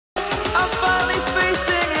I'm finally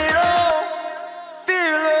facing it all,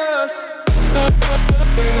 fearless.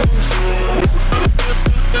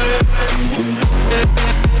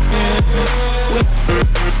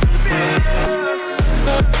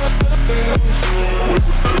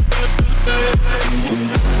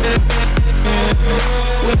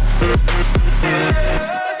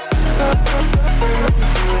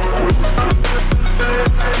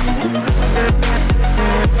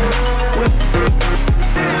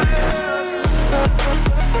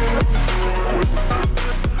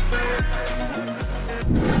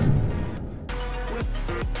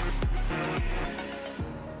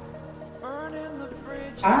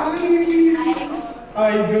 Hi! How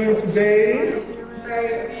are you doing today?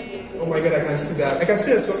 Very okay. Oh my god, I can see that. I can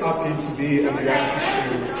see you're so happy to be on the reality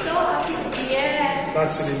show. So happy to be here.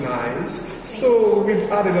 That's really nice. So, we've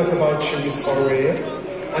heard a lot about you, Miss Ore,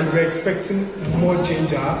 and we're expecting more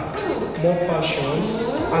ginger, more fashion,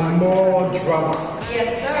 and more drama. Yes,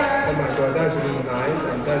 sir. Oh my god, that's really nice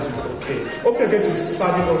and that's really okay. Hope you're going to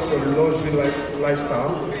serving us your luxury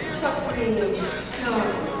lifestyle. Trust me. No.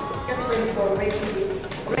 Get ready for raising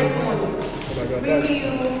money. Oh my god, Bringing you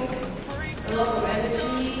a lot of energy,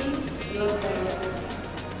 a lot of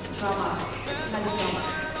drama. Especially drama.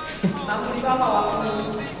 I'm drama.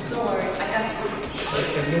 Don't worry, I got you.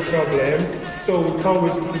 okay, no problem. So we can't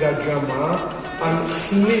wait to see that drama. And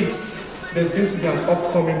please, there's going to be an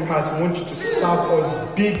upcoming part. I want you to serve us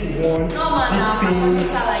big one, No man, now big things.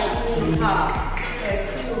 I'm like me.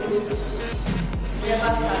 It's too rich.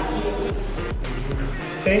 Never said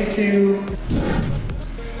Thank you.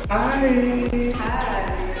 Hi.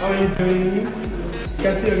 Hi. How are you doing? You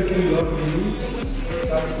can see you're looking lovely.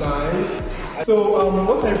 That's nice. So,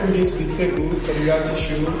 what are you bringing to the table for the reality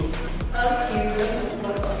show? Okay, let's talk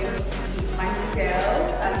about obviously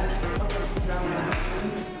myself and obviously drama.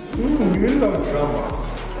 You really love drama.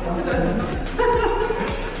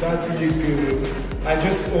 That's really good. I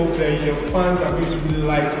just hope that your fans are going to really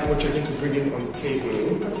like what you're going to bring in on the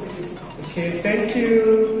table. Okay, thank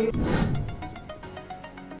you.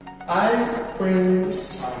 Hi,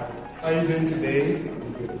 Prince. How are you doing today?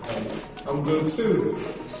 I'm good too.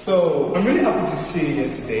 So, I'm really happy to see you here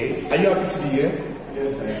today. Are you happy to be here?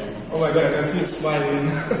 Yes, I am. Oh my god, I can see you smiling.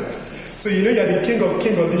 So, you know you're the king of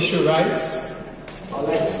this show, right? I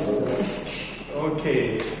like to.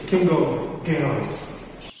 Okay, king of girls.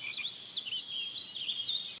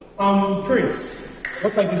 Prince,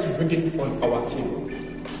 what are you going to bring in on our table?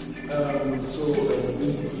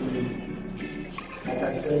 Basically, like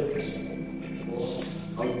I said before,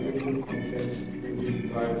 I'm bringing content, bringing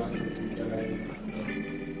vibes for you guys.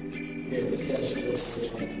 Yeah, the cash just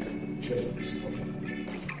watch interesting stuff.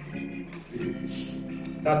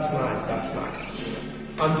 That's nice.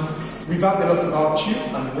 And we've heard a lot about you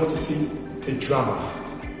and we want to see the drama.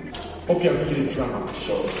 Hope you're bringing the drama.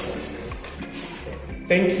 Sure.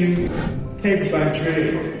 Thank you. Cakes by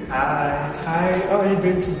Dre. Hi, how are you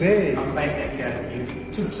doing today? I'm fine, thank you. And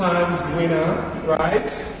you? 2 times winner, right?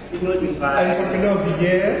 You know the vibe. Entrepreneur of the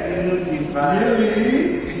year. You know the vibe.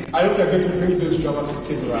 Really? I hope you're going to bring those dramas to the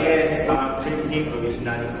table, right? Yes, I'm bringing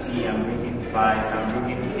originality, I'm bringing vibes, I'm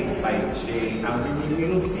bringing things by Dre, I'm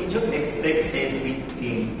bringing, see, just expect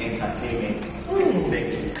everything entertainment. Expect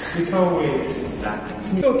it. We can't wait.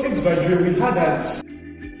 Exactly. So, Cakes by Dre, we had that.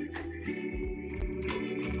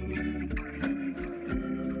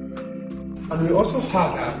 And we also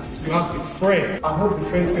heard that you have a friend. I hope the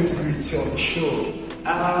friend is going to be with you on the show.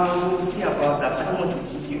 We'll see about that. I don't want to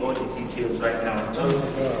give you all the details right now.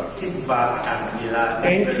 Just sit back and relax.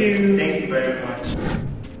 Thank you. Thank you very much.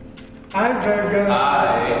 Hi, Virgo.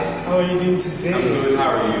 Hi. How are you doing today? I'm good. How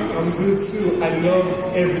are you? I'm good too. I love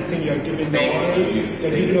everything you're giving Thank us. you.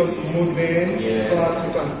 You're giving us modern, Yeah.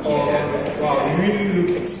 classic, and all. Yeah. Wow, you really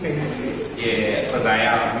look expensive. Yeah, because I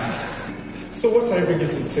am. So, what are you bringing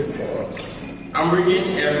to the table for us? I'm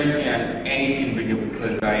bringing everything and anything bringing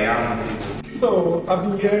because I am the table. So, I've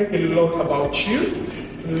been hearing a lot about you,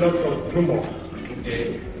 a lot of rumor.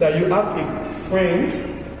 Okay. That you have a friend.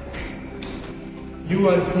 You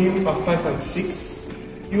and him are 5 and 6.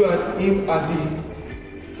 You and him are the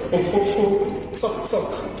talk of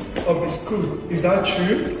the school. Is that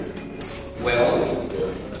true? Well, if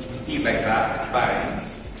you see it like that, it's fine.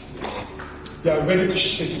 You are ready to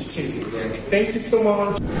shake the table. Thank you so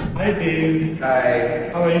much. Hi, Dave. Hi,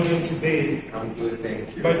 How are you doing today? I'm good,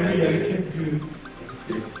 thank you. By the way, you're looking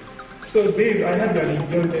good. So, Dave, I heard you're the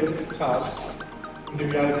youngest cast in the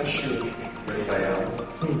reality show. Yes, I am.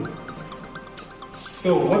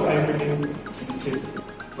 So, what are you bringing to the table?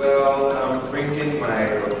 Well, I'm bringing my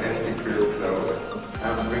authentic real self.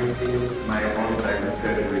 I'm bringing my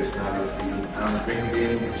undiluted originality. I'm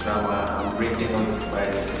bringing the drama. I'm bringing all the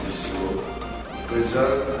spice to the show. So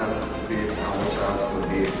just anticipate and watch out for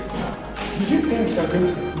Dave. Do you think you're going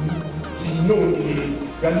to be known in a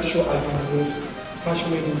reality show as the most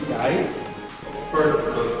fashionable guy? Of course,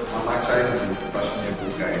 because I'm actually the most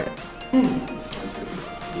fashionable guy. It's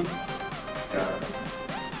fantastic. Yeah.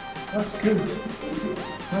 That's good.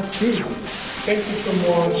 That's good. Thank you so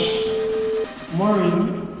much. Maureen,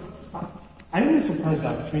 are you surprised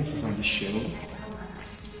that Prince is on the show?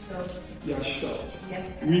 You're shocked. Yes.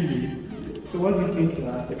 Really? So what do you think you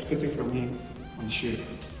are expecting from him on the show?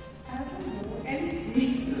 I don't know.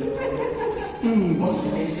 Anything.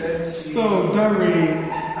 So, Gary, I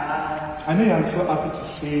know you are so happy to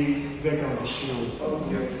see Vega on the show. Oh,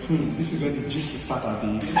 yes. This is where the gist is part of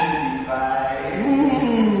it. Bye.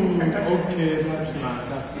 Okay, that's nice.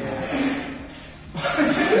 That's nice.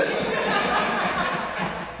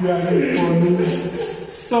 Yeah, it's funny.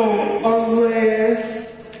 So,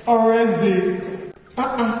 Orezi,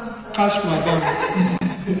 cash madam.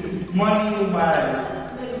 Money bye.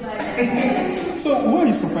 So, why are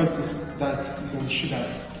you surprised that he's on the show?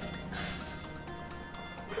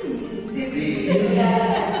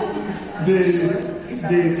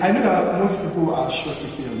 I know that most people are shocked to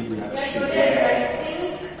see your reaction. I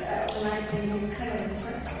think like they kind of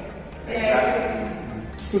interested.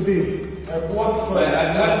 Exactly. So, Dave, What's But I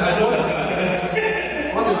don't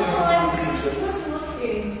What are you looking? So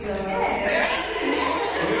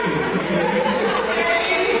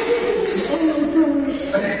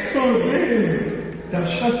so Dave, they're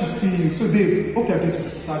shocked to see you. So, Dave, hope you're going to be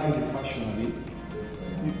serving the fashion of it.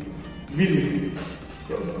 Really?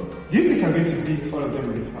 Do you think I'm going to beat all of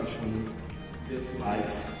them in the fashion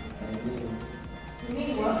life? you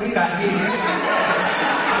mean what? Look at him.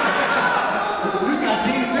 Look at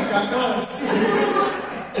him. Look at us.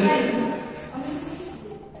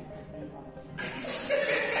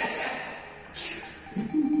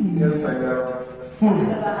 Yes, I am.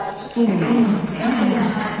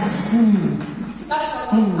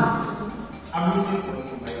 I'm looking for him.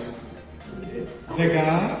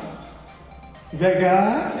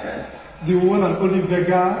 Vega, Yes. the one and only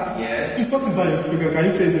Vega. Yes. Please, what is that your slogan? Can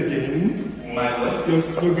you say it again? My what? Your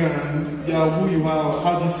slogan, yeah, who you are,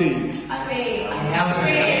 how do you say it? Okay.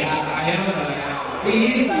 I am.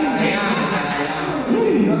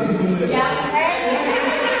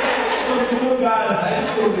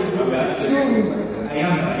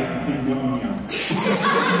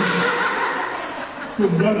 So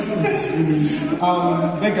that is really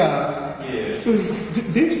Vega. Yes. So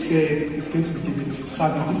Dave said it's going to be giving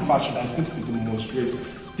serving the fashion that is going to be the most dressed.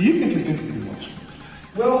 Do you think it's going to be the most dressed?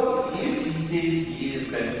 Well, if he says he is,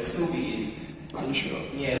 then so he is. Are you sure?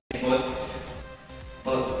 Yeah,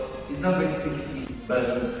 but he's not going to take it easy. But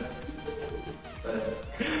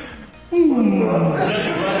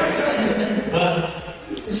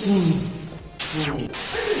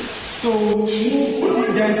So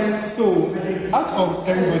guys, so out of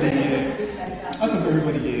everybody here,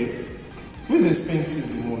 who is expensive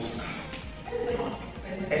the most?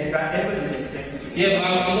 Exactly. Everybody's expensive. yeah, but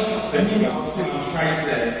I'm not expecting. I'm trying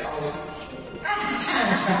to.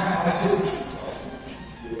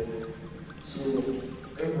 So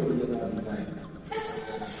everybody here will be like,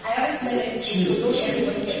 I haven't said anything. chill.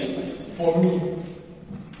 For me,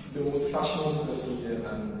 the most fashionable person here,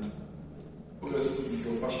 and obviously if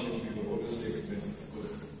you're fashionable, you're obviously expensive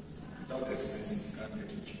because without expenses you can't get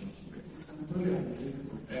what you want to wear.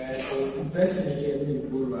 Because the best thing here when you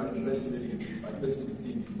go right, the best thing that you can treat, the best thing is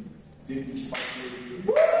David. David is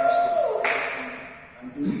fashionable.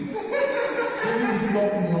 David is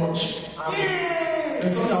top notch. And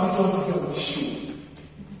something I also want to say on the show.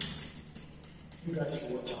 You guys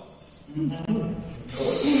should watch out.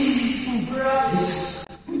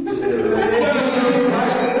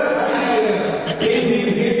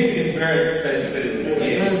 David is very expensive.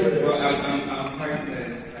 Yeah, well, I'm quite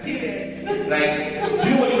like, do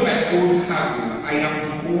you know what my old cargo? I am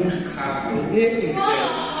the old cargo. Period. You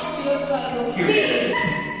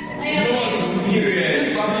know what's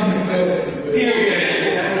period? Period.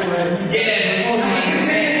 Yeah, oh my God.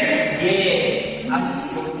 Yeah. As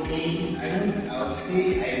for me, I would say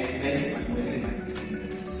I invest my money in my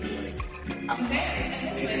business. I'm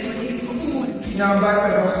Yeah, I'm black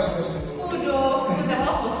and also supposed to be. Food or food, the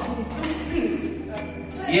help of food.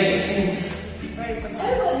 Yes.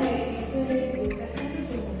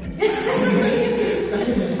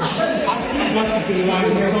 That is a lie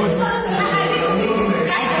because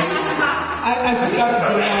I think that is a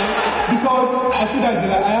lie because I think that's a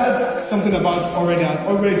lie. I had something about Oreda.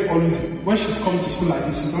 Oreda is always, when she's coming to school like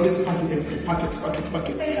this, she's always packing everything, packet.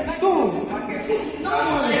 So,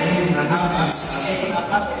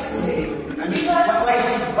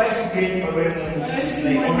 Why is she paying already?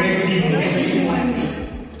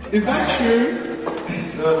 is that true?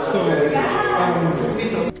 So,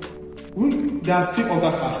 there are still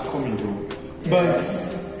other casts coming though. But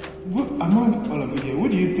among all of you here,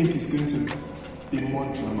 what do you think is going to be more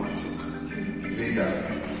dramatic? Vega.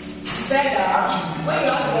 Better. When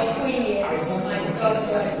you have the queen here, oh my God,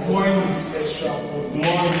 Boring is extra.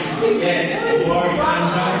 More, yeah, more, and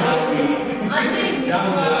down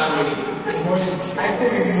the line. I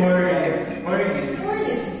think more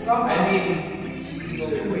is. I mean, she's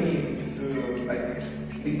the queen, so like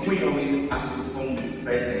the queen always has to come with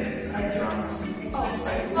presents and drama.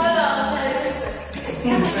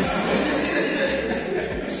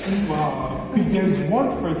 Wow. If there's one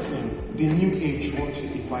person the new age want to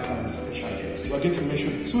invite as a special guest, we are going to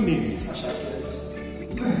mention 2 names.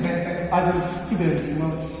 As a student,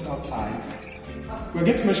 not outside. We're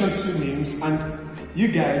going to mention 2 names, and you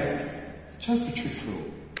guys just be truthful.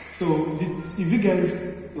 So, if you guys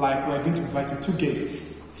like, we're going to invite 2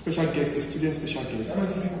 guests, special guest, a student special guest. And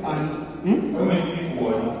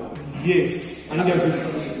yes, and you guys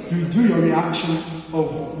will do your reaction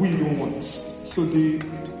of who you don't want. So the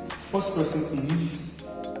first person is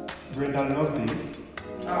Brenda Loveday.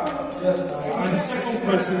 And the second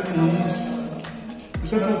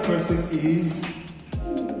person is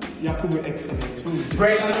Yakubu Excellent.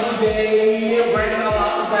 Brenda Loveday. Wait, no.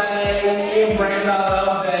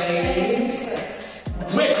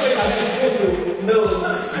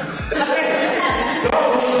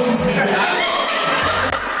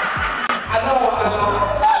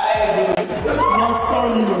 I'm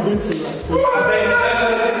sorry, we're going to post.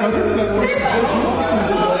 We're going to post.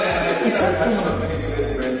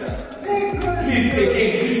 Please,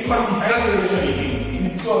 please participate. The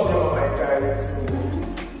 2 of them are my guys. So.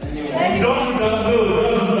 Don't do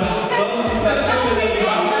that.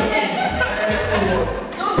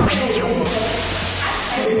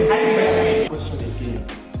 Question again.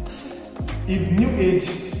 If New Age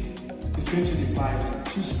is going to invite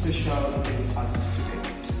 2 special guests as a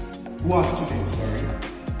student, who are students, sorry,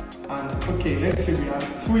 and okay, let's say we have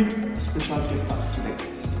 3 special guests as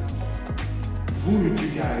students, who would you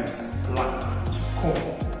guys like to come?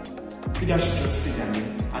 You guys should just say their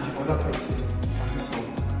name, and the other person can do some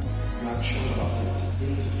reaction about it. We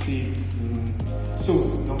need to see. So,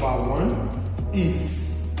 number 1 is.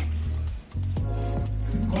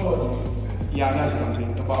 Yeah, that's what I'm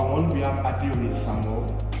doing. Number 1, we have Adiri Samuel.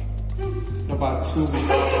 Number 2, we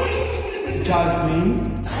have Jasmine.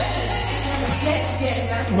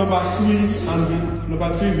 Number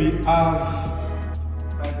 3, we have.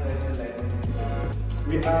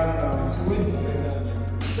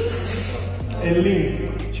 Eileen.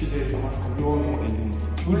 She's a mascot. We all know Eileen.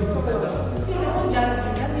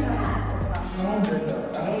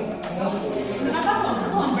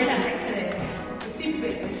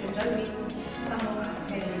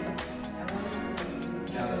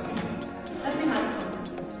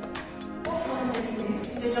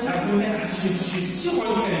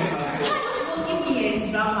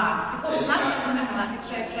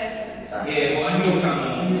 Yeah, well, I know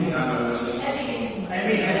something.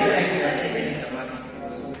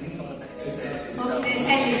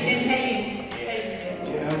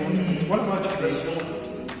 What about you?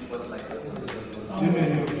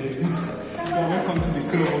 Welcome to the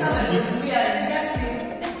club.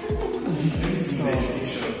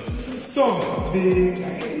 So, the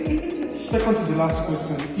second to the last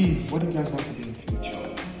question is, what do you guys want to be in the future?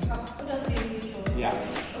 What does it mean? Yeah.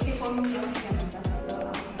 Okay, for me, I'm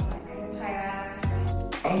empire.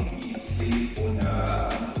 I want to be a slave owner. I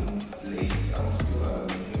want to be a slave. I want to do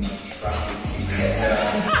human trafficking.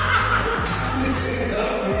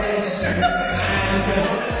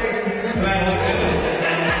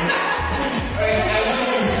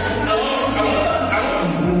 I want to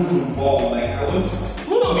move the ball. Like, I want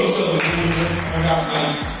to make sure the team turn out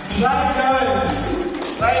nice.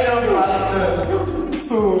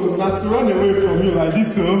 So, not to run away from you like this,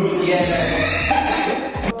 so. Yeah.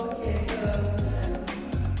 Okay, so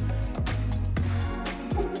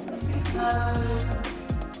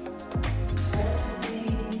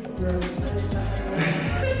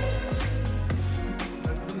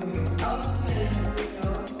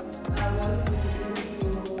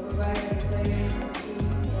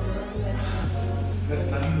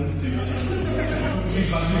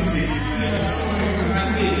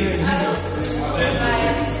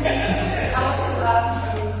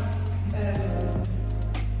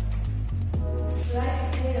should I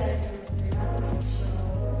say that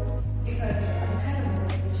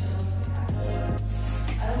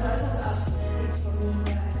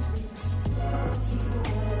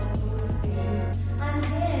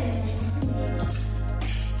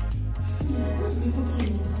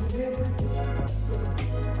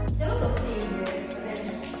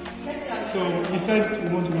said you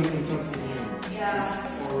want to go into entrepreneur. Yeah. It's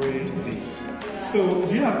crazy. So,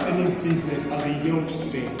 do you have any business as a young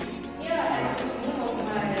student? Yeah, most of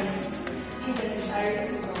my business is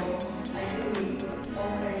charity, so I do with all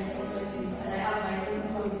kinds of facilities, and I have my own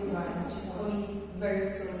clothing brand, which is coming very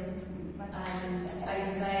soon. And I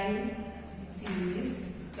design teas,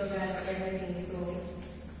 jogger, everything, so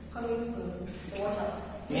it's coming soon. So watch out.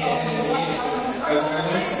 I want to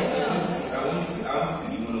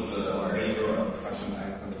be one of the major fashion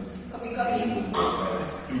icons.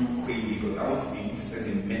 Through Queen, because I want to be able to send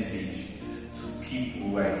a message to people,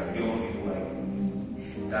 like young people like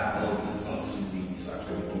that it's not too late to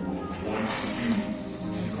actually do what you want to do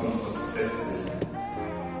to become successful.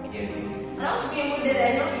 Yeah, I want to be able to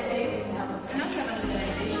I don't think I don't have an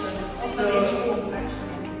organization.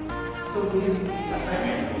 So basically,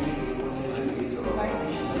 assignment really was a little bit of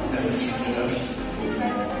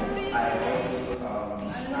I also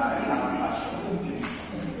I have passion.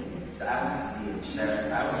 So I want to be a chef.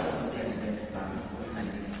 I also want to be an event planner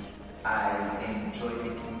personally. I enjoy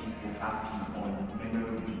making people happy on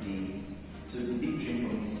memorable days. So the big dream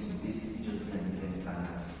for me is to basically just be an event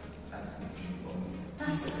planner. That's the big dream for me.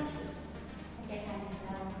 That's okay, thanks.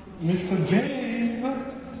 Mr. Dave!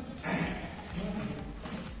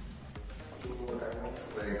 So I want to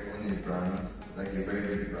like own a brand, like a very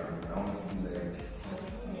big brand. I want to be like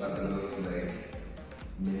ambassadors to like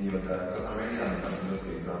many other, because I'm already an ambassador to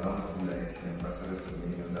a brand. I want to be like an ambassador to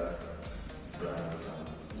many other brands and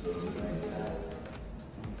it's also nice.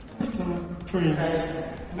 Mr. Prince.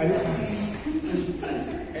 I don't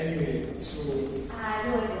Anyways, so I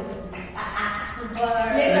know it.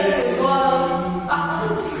 Later football.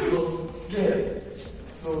 yeah.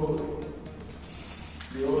 So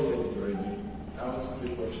they all said it already. I want to play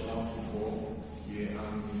professional football. Yeah,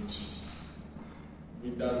 and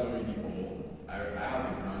with that already all, I have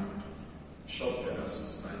a brand, Shop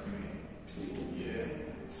Pegasus, by the way. Yeah.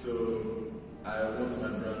 So I want my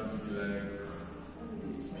brand to be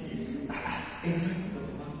like speak.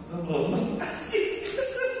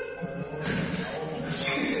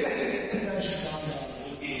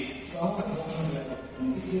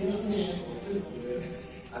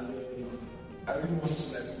 And then I really want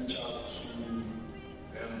to like reach out to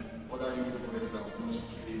other young boys that want to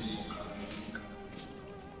play soccer and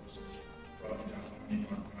probably their family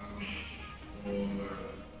background or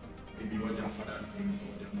maybe what their father thinks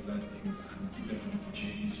or their mother thinks and give them an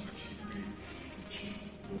opportunity to actually play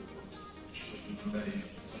football. That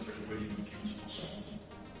is, not everybody is looking for school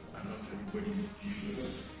and not everybody is looking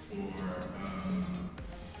for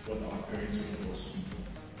what our parents want us to do.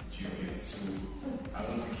 So I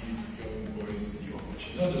want to give young boys the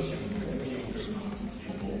opportunity, not just young boys, even young girls I want to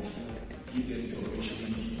play ball, give them the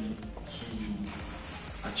opportunity to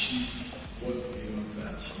achieve what they want to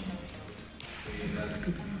achieve. So yeah, that's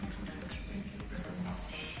the basic it. Thank you so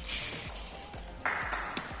much.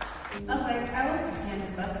 I was like, I want to be an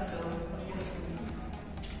ambassador, obviously.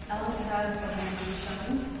 I want to have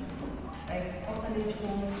organizations, like orphanage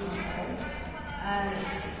homes and all. And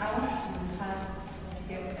I want to have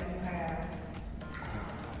empire.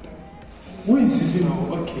 Yes. Who is using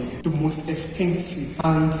the most expensive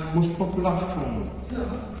and most popular phone?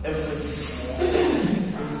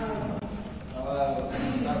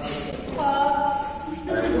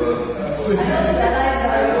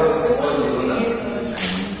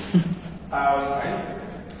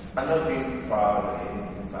 I'm not being proud or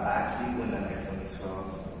anything, but I actually won an iPhone 12.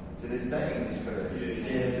 So this is that English word.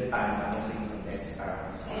 And I'm also using XR.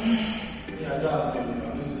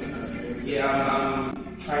 Yeah,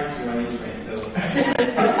 I'm trying to manage myself.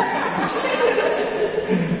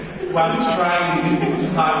 I'm trying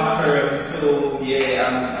hard, so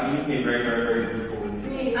yeah, I'm using a very, very, very good phone.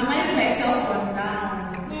 I'm managing myself on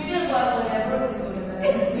now. No, you didn't go out on everyone is on the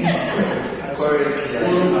Corey, I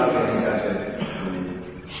don't have any gadget.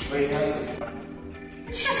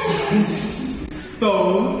 So,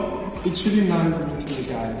 it's really nice meeting you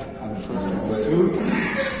guys at the first episode.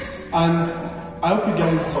 And I hope you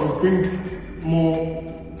guys will bring more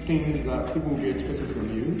things that people will be expecting from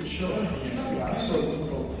you. Sure. Yeah.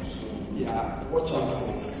 Yeah. Watch out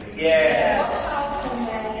for us. Yeah. Watch out for me.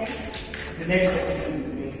 The next episode is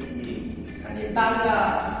going to be It's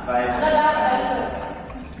banger. 5.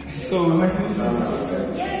 Another So, yes, so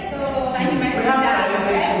And you might have that. let's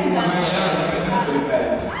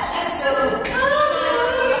go.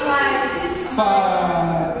 Bye. 5.